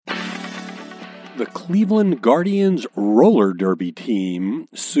The Cleveland Guardians roller derby team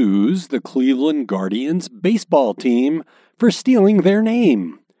sues the Cleveland Guardians baseball team for stealing their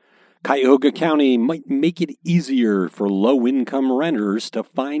name. Cuyahoga County might make it easier for low-income renters to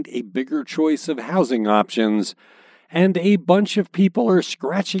find a bigger choice of housing options, and a bunch of people are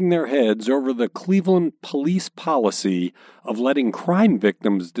scratching their heads over the Cleveland police policy of letting crime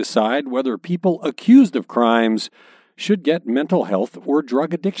victims decide whether people accused of crimes should get mental health or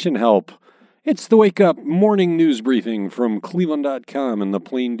drug addiction help. It's the Wake Up Morning News Briefing from Cleveland.com and the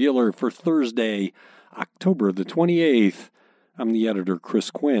Plain Dealer for Thursday, October the 28th. I'm the editor,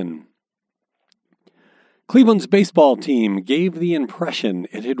 Chris Quinn. Cleveland's baseball team gave the impression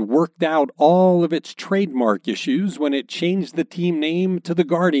it had worked out all of its trademark issues when it changed the team name to the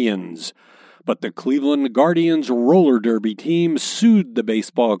Guardians. But the Cleveland Guardians roller derby team sued the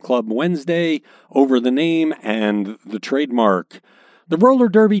baseball club Wednesday over the name and the trademark. The roller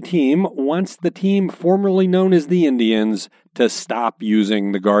derby team wants the team formerly known as the Indians to stop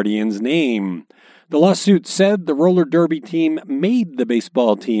using the Guardians name. The lawsuit said the roller derby team made the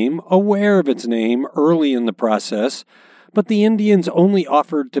baseball team aware of its name early in the process, but the Indians only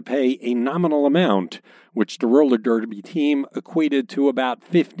offered to pay a nominal amount, which the roller derby team equated to about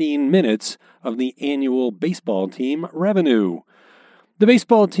 15 minutes of the annual baseball team revenue. The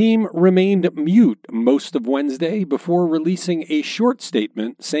baseball team remained mute most of Wednesday before releasing a short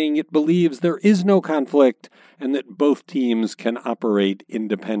statement saying it believes there is no conflict and that both teams can operate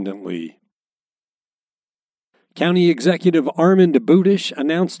independently. County Executive Armand Budish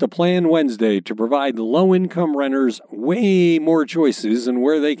announced a plan Wednesday to provide low-income renters way more choices in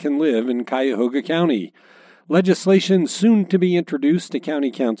where they can live in Cuyahoga County. Legislation soon to be introduced to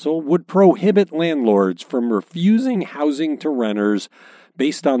County Council would prohibit landlords from refusing housing to renters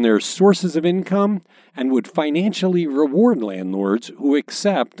based on their sources of income and would financially reward landlords who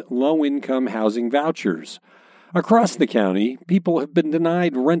accept low-income housing vouchers. Across the county, people have been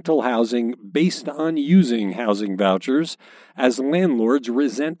denied rental housing based on using housing vouchers as landlords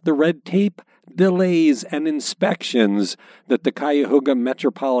resent the red tape, delays, and inspections that the Cuyahoga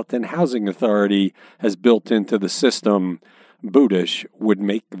Metropolitan Housing Authority has built into the system. Budish would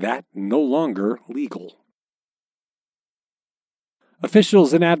make that no longer legal.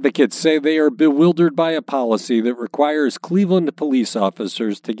 Officials and advocates say they are bewildered by a policy that requires Cleveland police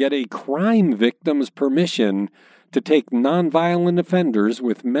officers to get a crime victim's permission to take nonviolent offenders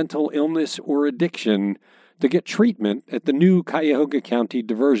with mental illness or addiction to get treatment at the new Cuyahoga County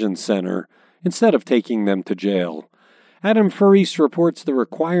Diversion Center instead of taking them to jail. Adam Faris reports the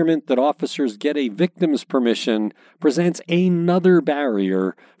requirement that officers get a victim's permission presents another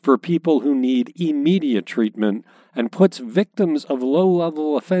barrier for people who need immediate treatment and puts victims of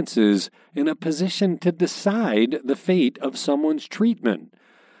low-level offenses in a position to decide the fate of someone's treatment.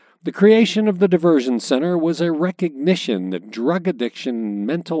 The creation of the Diversion Center was a recognition that drug addiction and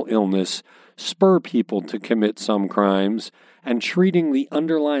mental illness spur people to commit some crimes, and treating the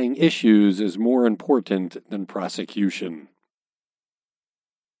underlying issues is more important than prosecution.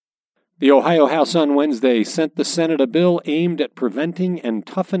 The Ohio House on Wednesday sent the Senate a bill aimed at preventing and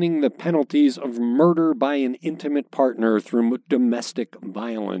toughening the penalties of murder by an intimate partner through domestic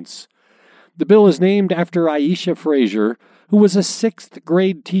violence. The bill is named after Aisha Frazier, who was a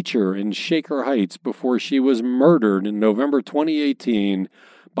sixth-grade teacher in Shaker Heights before she was murdered in November 2018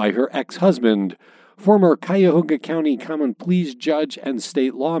 by her ex-husband, former Cuyahoga County Common Pleas judge and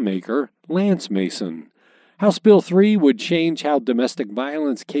state lawmaker Lance Mason. House Bill 3 would change how domestic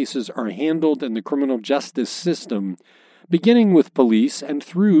violence cases are handled in the criminal justice system, beginning with police and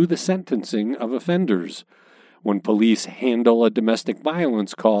through the sentencing of offenders. When police handle a domestic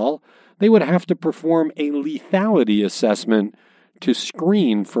violence call, they would have to perform a lethality assessment to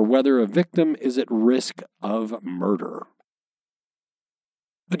screen for whether a victim is at risk of murder.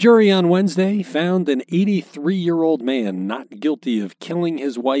 A jury on Wednesday found an 83-year-old man not guilty of killing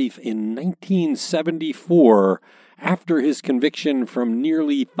his wife in 1974 after his conviction from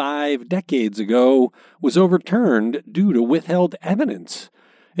nearly 5 decades ago was overturned due to withheld evidence.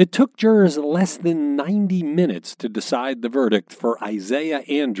 It took jurors less than 90 minutes to decide the verdict for Isaiah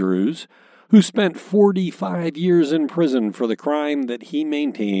Andrews, who spent 45 years in prison for the crime that he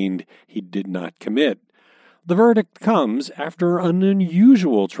maintained he did not commit. The verdict comes after an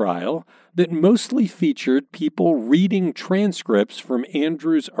unusual trial that mostly featured people reading transcripts from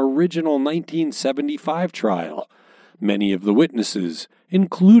Andrews' original 1975 trial. Many of the witnesses,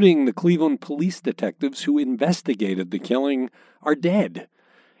 including the Cleveland police detectives who investigated the killing, are dead.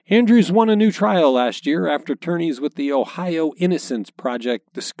 Andrews won a new trial last year after attorneys with the Ohio Innocence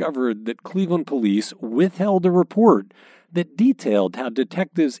Project discovered that Cleveland police withheld a report that detailed how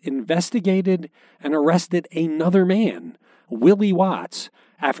detectives investigated and arrested another man, Willie Watts,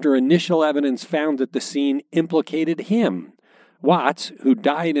 after initial evidence found that the scene implicated him. Watts, who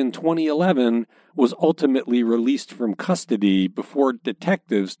died in 2011, was ultimately released from custody before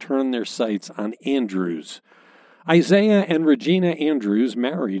detectives turned their sights on Andrews. Isaiah and Regina Andrews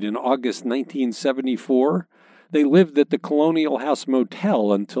married in August 1974. They lived at the Colonial House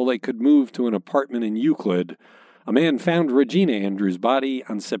Motel until they could move to an apartment in Euclid. A man found Regina Andrews' body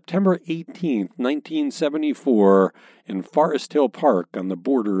on September 18, 1974, in Forest Hill Park on the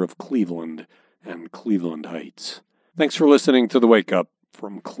border of Cleveland and Cleveland Heights. Thanks for listening to The Wake Up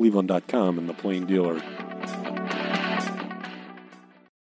from Cleveland.com and The Plain Dealer.